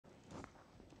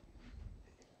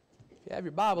You have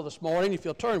your Bible this morning. If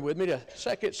you'll turn with me to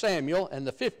 2 Samuel and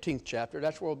the 15th chapter.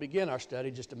 That's where we'll begin our study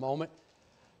in just a moment.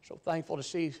 So thankful to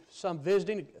see some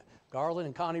visiting. Garland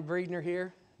and Connie Breeden are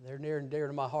here. They're near and dear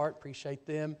to my heart. Appreciate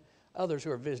them. Others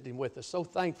who are visiting with us. So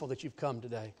thankful that you've come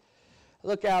today.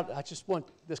 Look out. I just want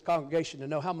this congregation to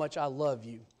know how much I love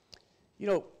you. You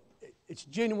know, it's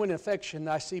genuine affection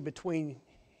I see between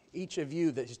each of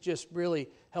you that has just really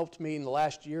helped me in the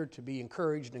last year to be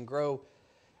encouraged and grow.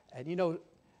 And you know,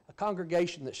 a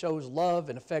congregation that shows love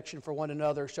and affection for one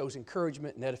another shows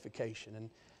encouragement and edification. And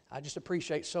I just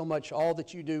appreciate so much all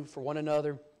that you do for one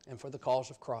another and for the cause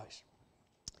of Christ.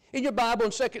 In your Bible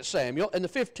in 2 Samuel in the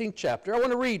 15th chapter, I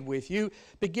want to read with you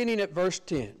beginning at verse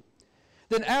 10.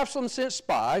 Then Absalom sent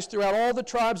spies throughout all the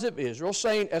tribes of Israel,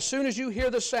 saying, as soon as you hear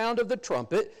the sound of the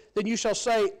trumpet, then you shall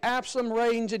say, Absalom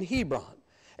reigns in Hebron.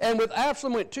 And with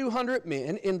Absalom went 200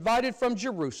 men, invited from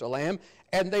Jerusalem,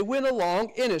 and they went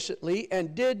along innocently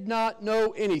and did not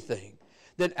know anything.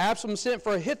 Then Absalom sent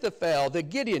for Ahithophel the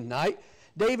Gibeonite,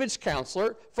 David's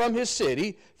counselor, from his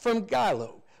city, from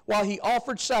Gilo, while he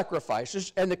offered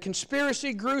sacrifices, and the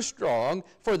conspiracy grew strong,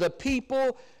 for the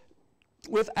people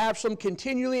with Absalom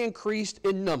continually increased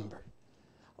in number.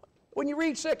 When you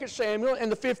read 2 Samuel in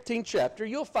the 15th chapter,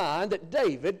 you'll find that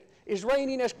David is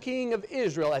reigning as king of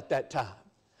Israel at that time.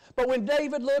 But when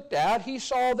David looked out, he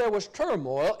saw there was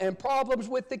turmoil and problems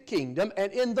with the kingdom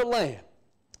and in the land.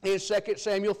 In 2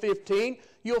 Samuel 15,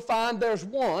 you'll find there's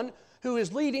one who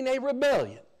is leading a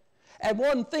rebellion. And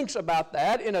one thinks about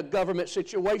that in a government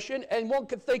situation, and one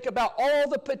could think about all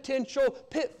the potential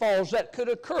pitfalls that could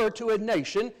occur to a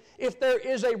nation if there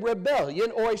is a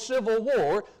rebellion or a civil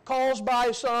war caused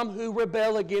by some who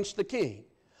rebel against the king.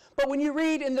 But when you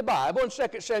read in the Bible in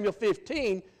 2 Samuel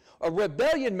 15, a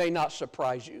rebellion may not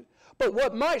surprise you, but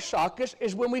what might shock us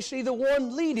is when we see the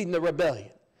one leading the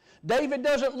rebellion. David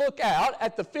doesn't look out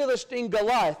at the Philistine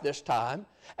Goliath this time,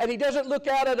 and he doesn't look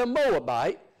out at a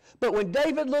Moabite, but when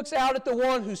David looks out at the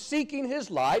one who's seeking his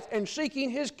life and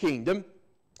seeking his kingdom,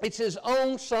 it's his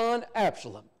own son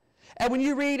Absalom. And when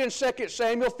you read in 2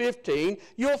 Samuel 15,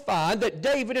 you'll find that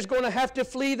David is going to have to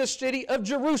flee the city of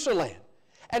Jerusalem.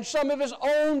 And some of his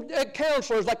own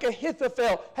counselors, like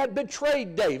Ahithophel, had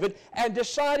betrayed David and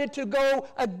decided to go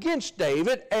against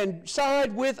David and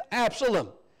side with Absalom.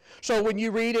 So when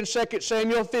you read in 2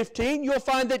 Samuel 15, you'll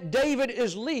find that David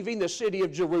is leaving the city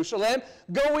of Jerusalem,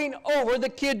 going over the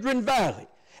Kidron Valley.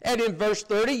 And in verse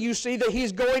 30, you see that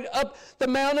he's going up the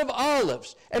Mount of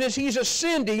Olives. And as he's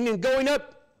ascending and going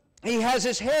up, he has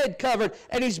his head covered,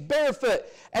 and he's barefoot.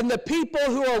 And the people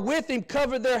who are with him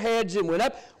covered their heads and went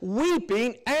up,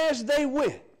 weeping as they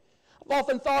went. I've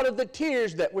often thought of the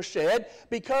tears that were shed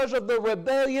because of the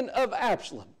rebellion of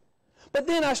Absalom. But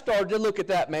then I started to look at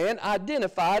that man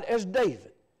identified as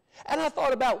David. And I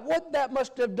thought about what that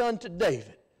must have done to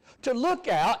David, to look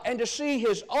out and to see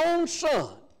his own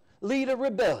son lead a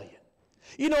rebellion.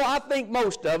 You know, I think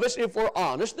most of us, if we're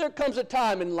honest, there comes a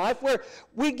time in life where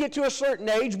we get to a certain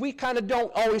age, we kind of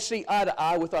don't always see eye to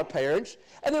eye with our parents,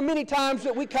 and there are many times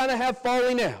that we kind of have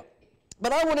falling out.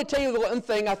 But I want to tell you the one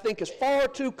thing I think is far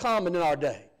too common in our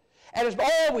day, and it's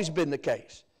always been the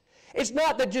case. It's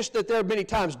not that just that there are many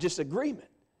times disagreement.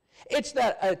 It's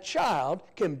that a child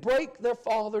can break their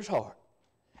father's heart.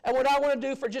 And what I want to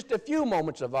do for just a few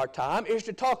moments of our time is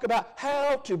to talk about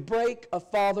how to break a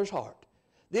father's heart.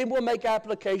 Then we'll make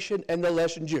application and the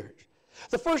lesson's yours.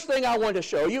 The first thing I want to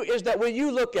show you is that when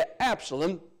you look at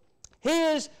Absalom,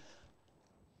 his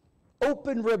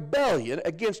open rebellion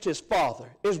against his father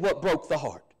is what broke the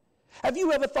heart. Have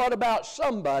you ever thought about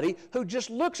somebody who just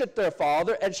looks at their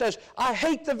father and says, I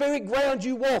hate the very ground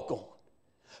you walk on?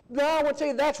 Now I want to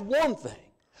tell you that's one thing.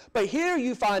 But here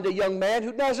you find a young man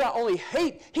who does not only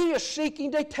hate, he is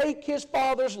seeking to take his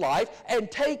father's life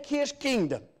and take his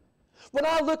kingdom. When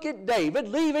I look at David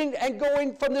leaving and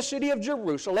going from the city of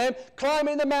Jerusalem,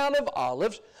 climbing the Mount of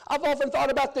Olives, I've often thought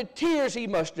about the tears he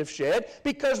must have shed,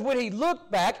 because when he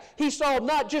looked back, he saw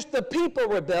not just the people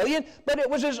rebellion, but it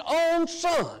was his own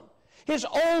son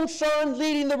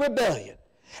leading the rebellion.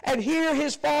 And here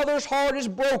his father's heart is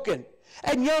broken.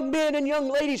 And young men and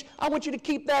young ladies, I want you to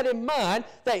keep that in mind,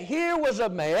 that here was a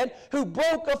man who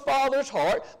broke a father's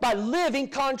heart by living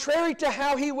contrary to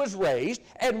how he was raised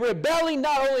and rebelling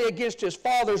not only against his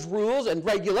father's rules and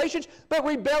regulations, but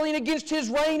rebelling against his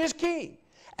reign as king.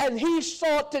 And he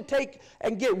sought to take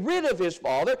and get rid of his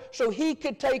father so he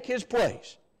could take his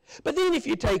place. But then if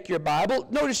you take your Bible,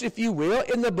 notice if you will,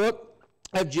 in the book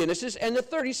of Genesis and the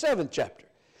 37th chapter.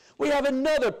 We have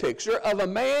another picture of a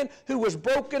man who was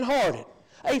brokenhearted,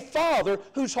 a father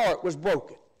whose heart was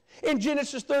broken. In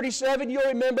Genesis 37, you'll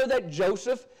remember that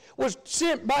Joseph was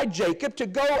sent by Jacob to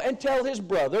go and tell his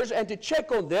brothers and to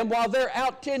check on them while they're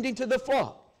out tending to the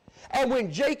flock. And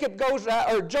when Joseph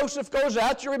goes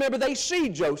out, you remember they see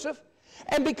Joseph.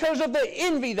 And because of the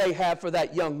envy they have for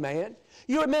that young man,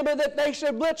 you remember that they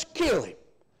said, let's kill him.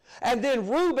 And then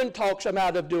Reuben talks them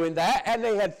out of doing that, and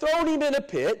they had thrown him in a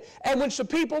pit, and when some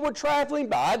people were traveling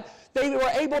by, they were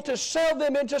able to sell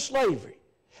them into slavery.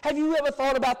 Have you ever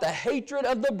thought about the hatred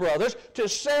of the brothers to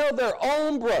sell their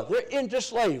own brother into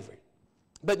slavery?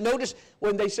 But notice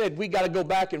when they said, we got to go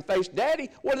back and face Daddy,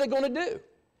 what are they going to do?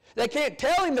 They can't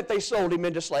tell him that they sold him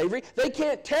into slavery. They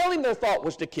can't tell him their thought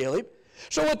was to kill him.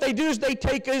 So what they do is they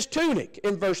take his tunic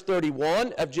in verse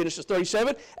 31 of Genesis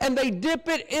 37, and they dip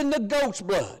it in the goat's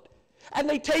blood. And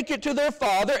they take it to their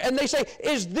father, and they say,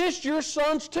 is this your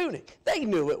son's tunic? They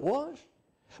knew it was.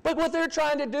 But what they're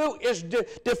trying to do is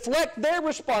deflect their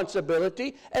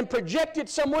responsibility and project it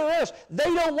somewhere else. They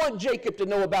don't want Jacob to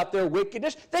know about their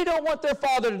wickedness. They don't want their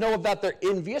father to know about their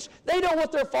envious. They don't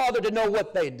want their father to know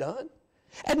what they'd done.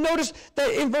 And notice that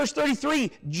in verse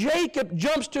 33, Jacob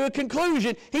jumps to a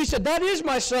conclusion. He said, that is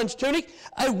my son's tunic.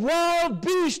 A wild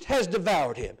beast has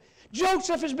devoured him.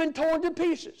 Joseph has been torn to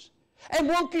pieces. And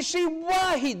one can see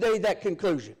why he made that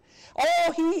conclusion.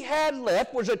 All he had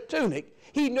left was a tunic.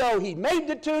 He knew he made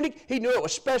the tunic. He knew it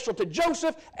was special to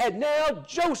Joseph. And now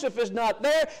Joseph is not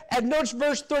there. And notice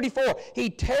verse 34. He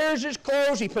tears his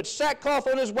clothes. He puts sackcloth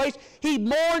on his waist. He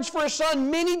mourns for his son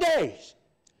many days.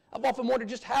 I've often wondered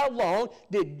just how long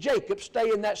did Jacob stay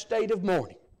in that state of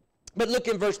mourning. But look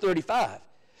in verse 35.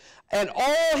 And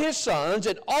all his sons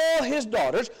and all his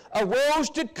daughters arose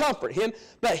to comfort him,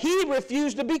 but he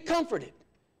refused to be comforted.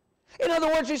 In other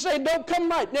words, he's saying, don't come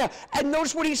right now. And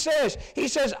notice what he says. He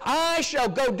says, I shall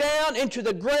go down into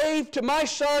the grave to my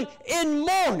son in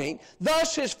mourning.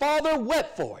 Thus his father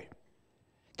wept for him.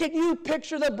 Can you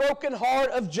picture the broken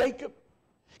heart of Jacob?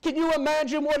 Can you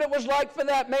imagine what it was like for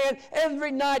that man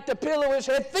every night to pillow his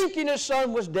head thinking his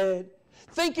son was dead,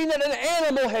 thinking that an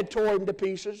animal had torn him to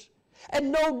pieces?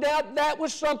 And no doubt that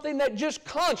was something that just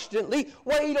constantly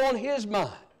weighed on his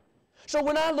mind. So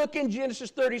when I look in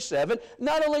Genesis 37,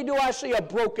 not only do I see a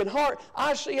broken heart,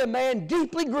 I see a man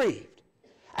deeply grieved.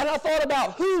 And I thought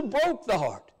about who broke the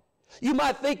heart. You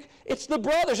might think it's the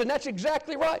brothers, and that's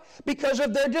exactly right, because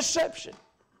of their deception.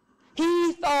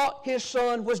 He thought his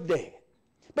son was dead.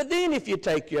 But then if you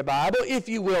take your Bible, if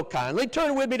you will kindly,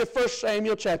 turn with me to 1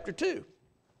 Samuel chapter 2.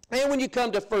 And when you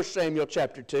come to 1 Samuel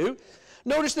chapter 2,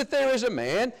 notice that there is a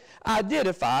man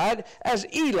identified as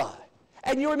Eli.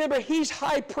 And you remember he's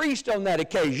high priest on that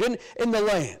occasion in the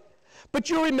land. But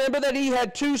you remember that he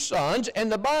had two sons, and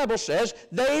the Bible says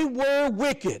they were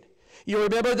wicked. You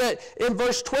remember that in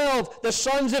verse 12, the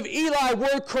sons of Eli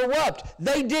were corrupt.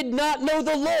 They did not know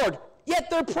the Lord, yet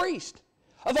they're priests.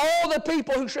 Of all the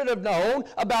people who should have known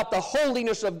about the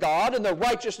holiness of God and the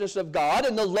righteousness of God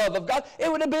and the love of God,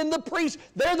 it would have been the priests.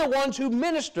 They're the ones who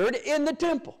ministered in the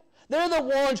temple. They're the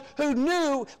ones who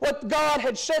knew what God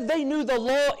had said. They knew the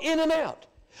law in and out.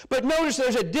 But notice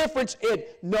there's a difference in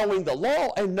knowing the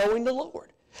law and knowing the Lord.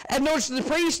 And notice the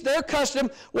priests, their custom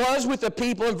was with the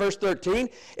people in verse 13,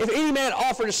 if any man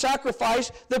offered a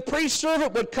sacrifice, the priest's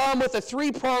servant would come with a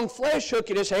three-pronged flesh hook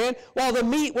in his hand while the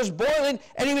meat was boiling,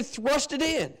 and he would thrust it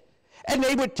in. And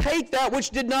they would take that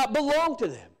which did not belong to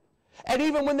them. And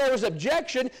even when there was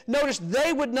objection, notice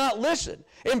they would not listen.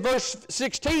 In verse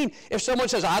 16, if someone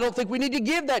says, I don't think we need to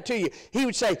give that to you, he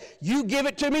would say, you give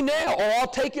it to me now, or I'll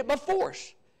take it by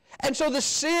force. And so the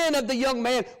sin of the young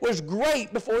man was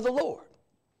great before the Lord.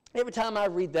 Every time I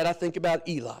read that, I think about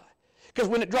Eli. Because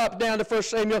when it drops down to 1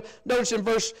 Samuel, notice in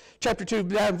chapter 2,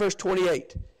 down in verse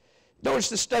 28. Notice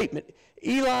the statement.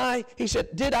 Eli, he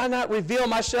said, did I not reveal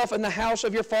myself in the house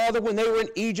of your father when they were in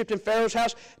Egypt in Pharaoh's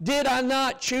house? Did I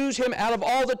not choose him out of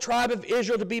all the tribe of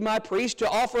Israel to be my priest, to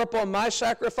offer upon my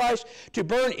sacrifice, to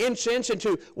burn incense, and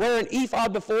to wear an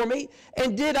ephod before me?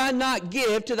 And did I not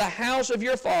give to the house of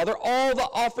your father all the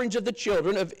offerings of the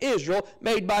children of Israel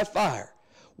made by fire?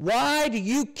 Why do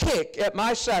you kick at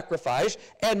my sacrifice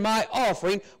and my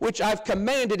offering, which I've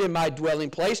commanded in my dwelling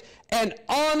place, and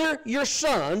honor your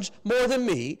sons more than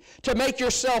me, to make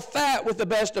yourself fat with the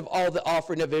best of all the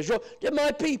offering of Israel to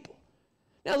my people?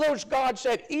 Now, notice God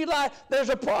said, Eli, there's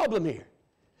a problem here.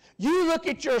 You look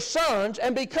at your sons,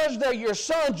 and because they're your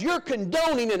sons, you're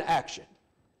condoning an action.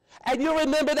 And you'll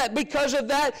remember that because of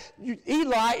that,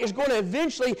 Eli is going to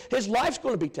eventually, his life's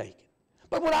going to be taken.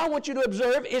 But what I want you to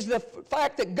observe is the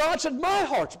fact that God said, my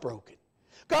heart's broken.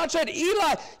 God said,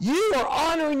 Eli, you are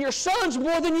honoring your sons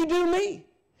more than you do me.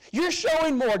 You're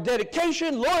showing more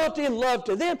dedication, loyalty, and love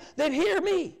to them than hear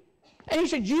me. And he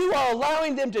said, you are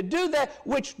allowing them to do that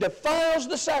which defiles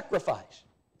the sacrifice.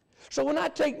 So when I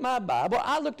take my Bible,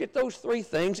 I looked at those three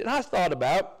things and I thought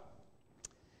about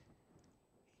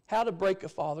how to break a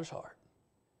father's heart.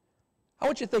 I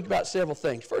want you to think about several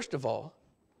things. First of all,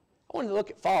 I want to look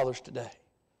at fathers today.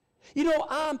 You know,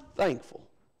 I'm thankful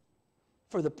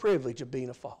for the privilege of being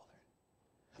a father.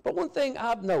 But one thing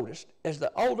I've noticed as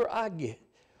the older I get,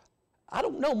 I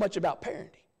don't know much about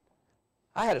parenting.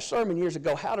 I had a sermon years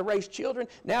ago, How to Raise Children.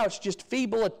 Now it's just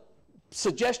feeble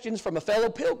suggestions from a fellow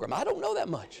pilgrim. I don't know that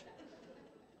much.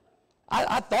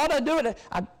 I thought I'd do it.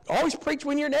 I always preach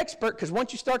when you're an expert, because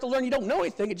once you start to learn you don't know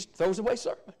anything, it just throws away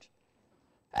sermons.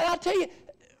 And I'll tell you,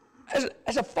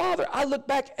 as a father, I look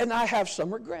back and I have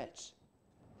some regrets.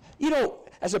 You know,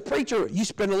 as a preacher, you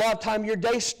spend a lot of time in your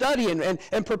day studying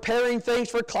and preparing things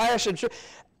for class.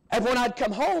 And when I'd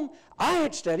come home, I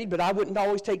had studied, but I wouldn't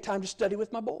always take time to study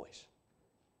with my boys.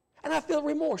 And I feel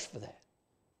remorse for that.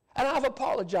 And I've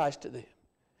apologized to them.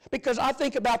 Because I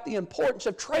think about the importance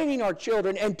of training our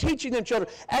children and teaching them children.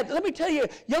 And let me tell you,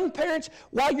 young parents,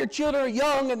 while your children are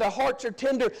young and their hearts are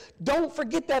tender, don't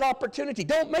forget that opportunity.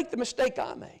 Don't make the mistake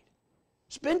I made.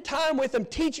 Spend time with them,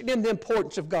 teaching them the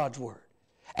importance of God's Word.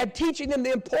 And teaching them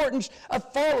the importance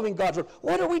of following God's Word.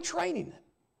 What are we training them?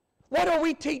 What are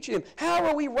we teaching them? How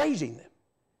are we raising them?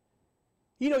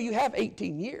 You know, you have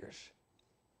 18 years.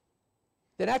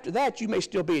 Then after that, you may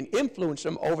still be an influence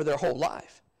them over their whole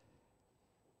life.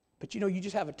 But you know, you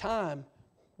just have a time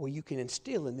where you can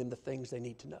instill in them the things they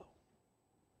need to know.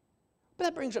 But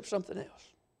that brings up something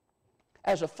else.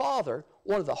 As a father,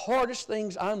 one of the hardest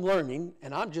things I'm learning,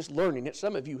 and I'm just learning it,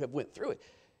 some of you have went through it,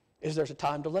 is there's a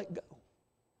time to let go.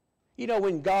 You know,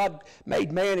 when God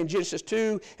made man in Genesis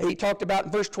 2, and he talked about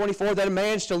in verse 24 that a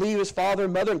man's to leave his father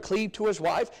and mother and cleave to his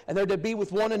wife, and they're to be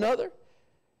with one another.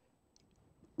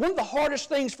 One of the hardest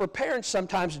things for parents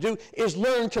sometimes to do is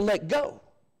learn to let go.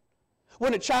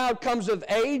 When a child comes of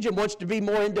age and wants to be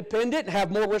more independent and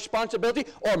have more responsibility,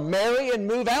 or marry and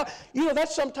move out, you know,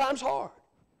 that's sometimes hard.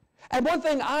 And one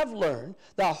thing I've learned,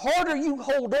 the harder you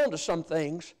hold on to some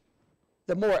things,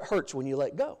 the more it hurts when you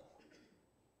let go.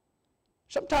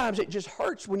 Sometimes it just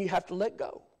hurts when you have to let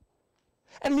go.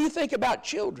 And when you think about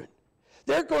children,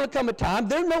 there's going to come a time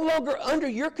they're no longer under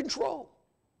your control.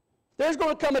 There's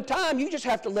going to come a time you just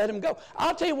have to let them go.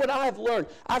 I'll tell you what I've learned.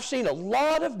 I've seen a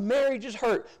lot of marriages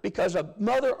hurt because a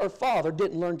mother or father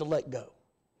didn't learn to let go.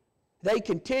 They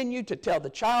continued to tell the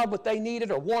child what they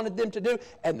needed or wanted them to do,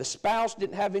 and the spouse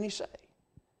didn't have any say.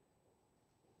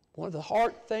 One of the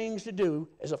hard things to do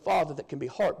as a father that can be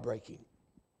heartbreaking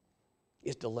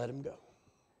is to let them go.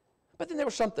 But then there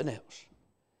was something else.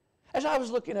 As I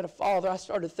was looking at a father, I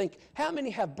started to think, how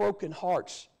many have broken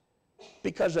hearts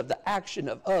because of the action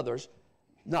of others,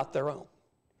 not their own?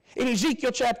 In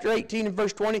Ezekiel chapter 18 and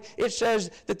verse 20, it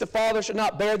says that the father should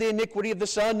not bear the iniquity of the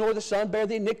son, nor the son bear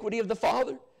the iniquity of the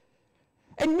father.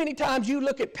 And many times you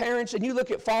look at parents and you look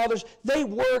at fathers, they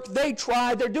work, they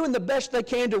try, they're doing the best they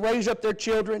can to raise up their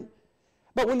children.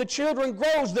 But when the children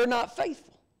grows, they're not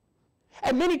faithful.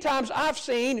 And many times I've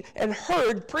seen and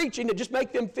heard preaching that just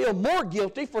make them feel more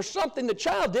guilty for something the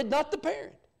child did, not the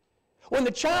parent. When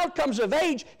the child comes of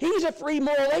age, he's a free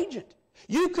moral agent.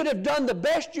 You could have done the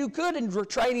best you could in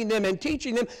training them and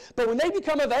teaching them, but when they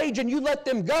become of age and you let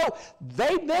them go,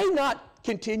 they may not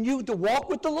continue to walk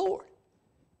with the Lord.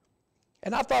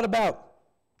 And I've thought about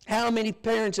how many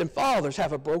parents and fathers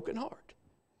have a broken heart,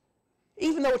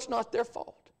 even though it's not their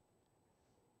fault.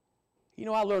 You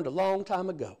know, I learned a long time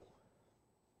ago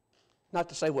not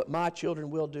to say what my children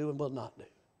will do and will not do.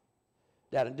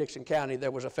 Down in Dixon County,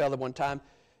 there was a fellow one time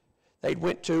they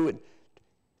went to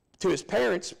his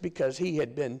parents because he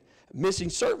had been missing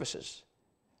services.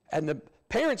 And the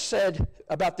parents said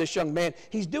about this young man,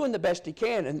 he's doing the best he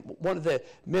can. And one of the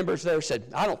members there said,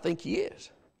 I don't think he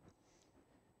is.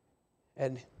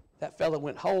 And that fellow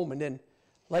went home, and then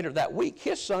later that week,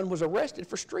 his son was arrested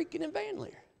for streaking in Van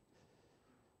Leer.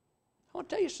 I want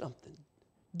to tell you something.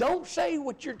 Don't say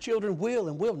what your children will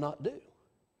and will not do,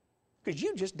 because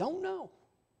you just don't know.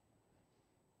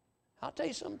 I'll tell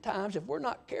you, sometimes if we're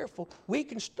not careful, we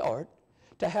can start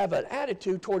to have an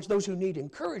attitude towards those who need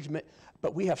encouragement,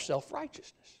 but we have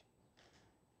self-righteousness.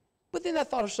 But then I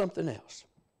thought of something else.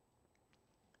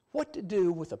 What to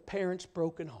do with a parent's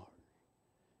broken heart?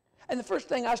 And the first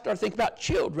thing I started thinking about,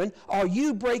 children, are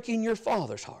you breaking your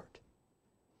father's heart?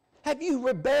 Have you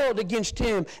rebelled against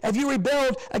him? Have you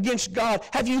rebelled against God?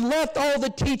 Have you left all the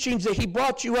teachings that he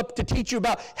brought you up to teach you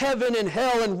about heaven and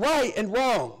hell and right and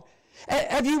wrong?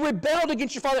 Have you rebelled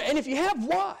against your father? And if you have,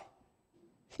 why?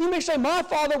 You may say, my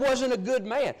father wasn't a good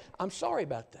man. I'm sorry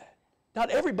about that. Not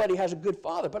everybody has a good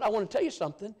father, but I want to tell you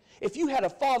something. If you had a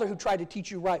father who tried to teach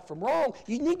you right from wrong,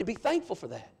 you need to be thankful for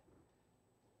that.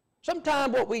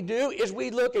 Sometimes what we do is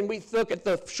we look at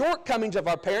the shortcomings of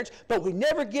our parents, but we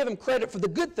never give them credit for the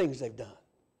good things they've done.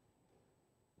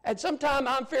 And sometimes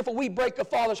I'm fearful we break a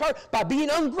father's heart by being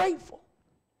ungrateful.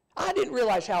 I didn't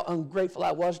realize how ungrateful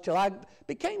I was until I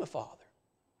became a father.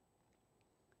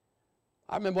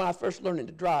 I remember when I first learning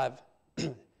to drive,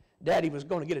 Daddy was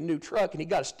going to get a new truck, and he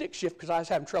got a stick shift because I was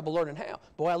having trouble learning how.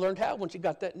 Boy, I learned how once he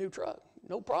got that new truck.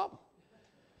 No problem.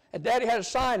 And Daddy had a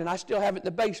sign, and I still have it in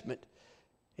the basement.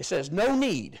 It says, no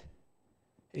need.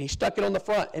 And he stuck it on the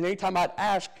front, and anytime I'd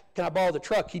ask, can I borrow the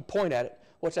truck, he'd point at it.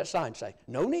 What's that sign say?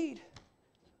 No need.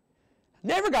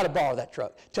 Never got to borrow that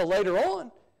truck. Till later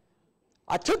on,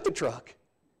 I took the truck,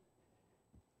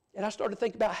 and I started to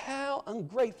think about how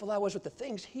ungrateful I was with the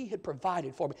things he had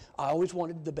provided for me. I always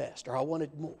wanted the best, or I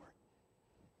wanted more.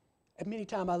 And many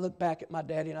times I look back at my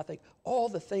daddy and I think, all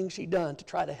the things he done to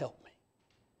try to help me.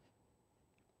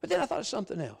 But then I thought of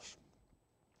something else.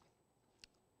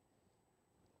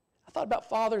 I thought about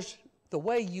fathers, the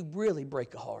way you really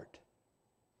break a heart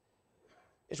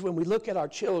is when we look at our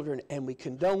children and we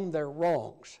condone their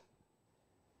wrongs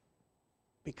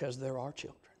because they're our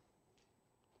children.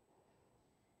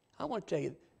 I want to tell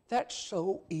you, that's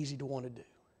so easy to want to do.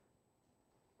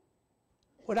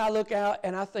 When I look out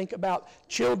and I think about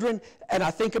children and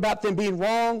I think about them being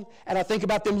wrong and I think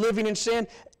about them living in sin,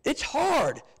 it's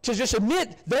hard to just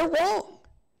admit they're wrong.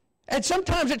 And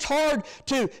sometimes it's hard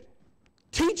to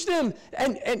teach them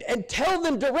and tell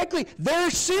them directly their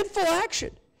sinful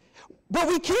action. But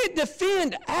we can't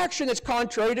defend action that's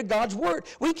contrary to God's word.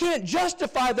 We can't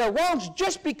justify their wrongs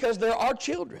just because they're our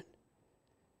children.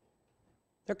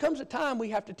 There comes a time we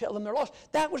have to tell them they're lost.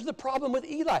 That was the problem with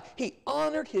Eli. He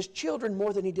honored his children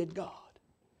more than he did God.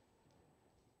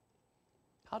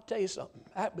 I'll tell you something,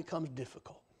 that becomes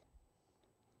difficult.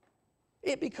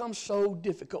 It becomes so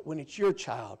difficult when it's your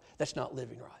child that's not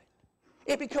living right.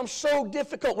 It becomes so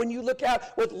difficult when you look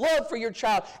out with love for your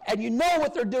child and you know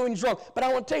what they're doing is wrong. But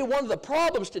I want to tell you, one of the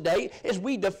problems today is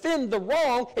we defend the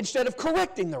wrong instead of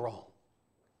correcting the wrong.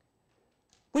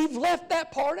 We've left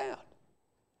that part out.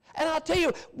 And I'll tell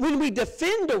you, when we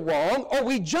defend a wrong or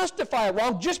we justify a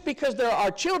wrong just because they're our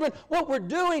children, what we're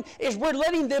doing is we're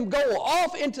letting them go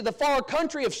off into the far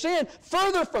country of sin,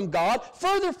 further from God,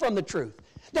 further from the truth.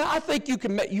 Now, I think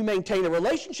you maintain a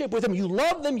relationship with them. You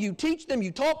love them. You teach them.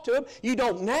 You talk to them. You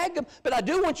don't nag them. But I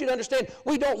do want you to understand,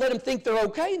 we don't let them think they're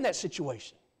okay in that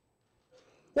situation.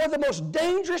 One of the most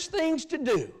dangerous things to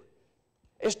do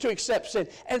is to accept sin.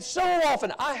 And so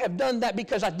often I have done that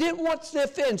because I didn't want to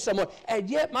offend someone. And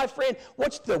yet, my friend,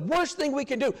 what's the worst thing we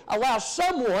can do? Allow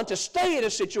someone to stay in a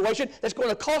situation that's going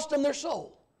to cost them their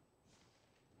soul.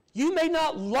 You may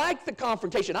not like the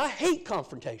confrontation. I hate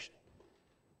confrontation.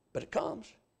 But it comes.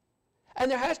 And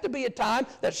there has to be a time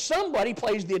that somebody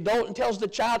plays the adult and tells the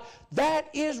child, that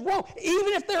is wrong,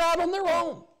 even if they're out on their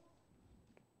own.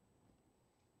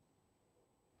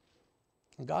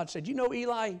 And God said, you know,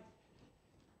 Eli,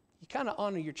 you kind of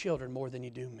honor your children more than you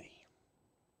do me.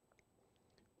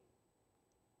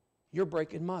 You're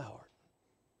breaking my heart.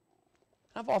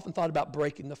 I've often thought about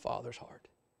breaking the father's heart.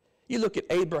 You look at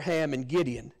Abraham and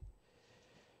Gideon.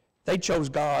 They chose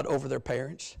God over their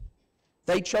parents.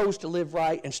 They chose to live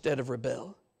right instead of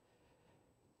rebel.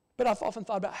 But I've often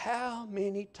thought about how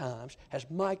many times has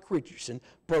Mike Richardson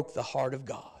broke the heart of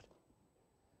God?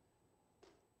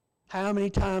 How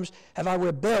many times have I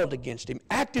rebelled against him,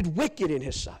 acted wicked in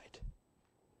his sight?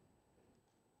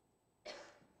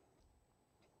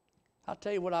 I'll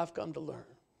tell you what I've come to learn.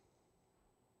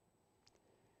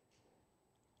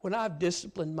 When I've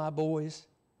disciplined my boys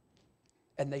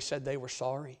and they said they were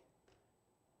sorry,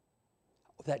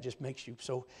 that just makes you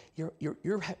so,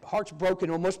 your heart's broken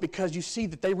almost because you see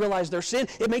that they realize their sin.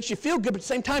 It makes you feel good, but at the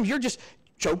same time, you're just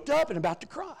choked up and about to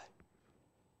cry.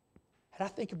 And I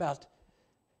think about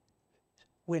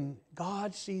when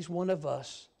God sees one of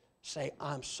us say,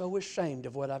 I'm so ashamed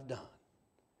of what I've done,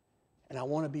 and I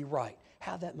want to be right,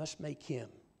 how that must make him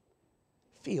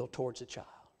feel towards a child.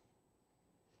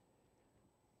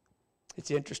 It's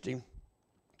interesting.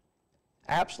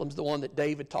 Absalom's the one that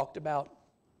David talked about.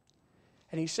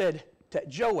 And he said to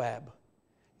Joab,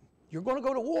 you're going to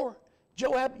go to war.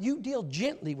 Joab, you deal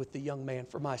gently with the young man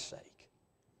for my sake.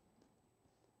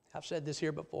 I've said this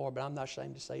here before, but I'm not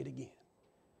ashamed to say it again.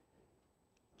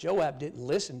 Joab didn't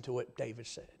listen to what David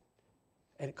said,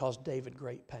 and it caused David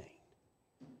great pain.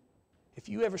 If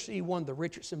you ever see one of the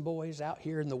Richardson boys out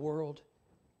here in the world,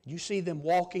 you see them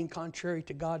walking contrary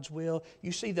to God's will,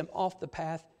 you see them off the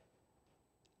path,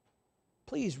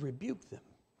 please rebuke them.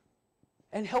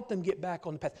 and help them get back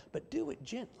on the path. But do it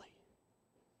gently.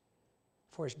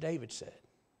 For as David said,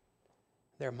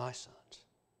 they're my sons,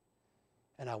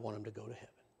 and I want them to go to heaven.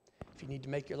 If you need to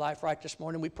make your life right this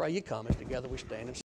morning, we pray you come, and together we stand and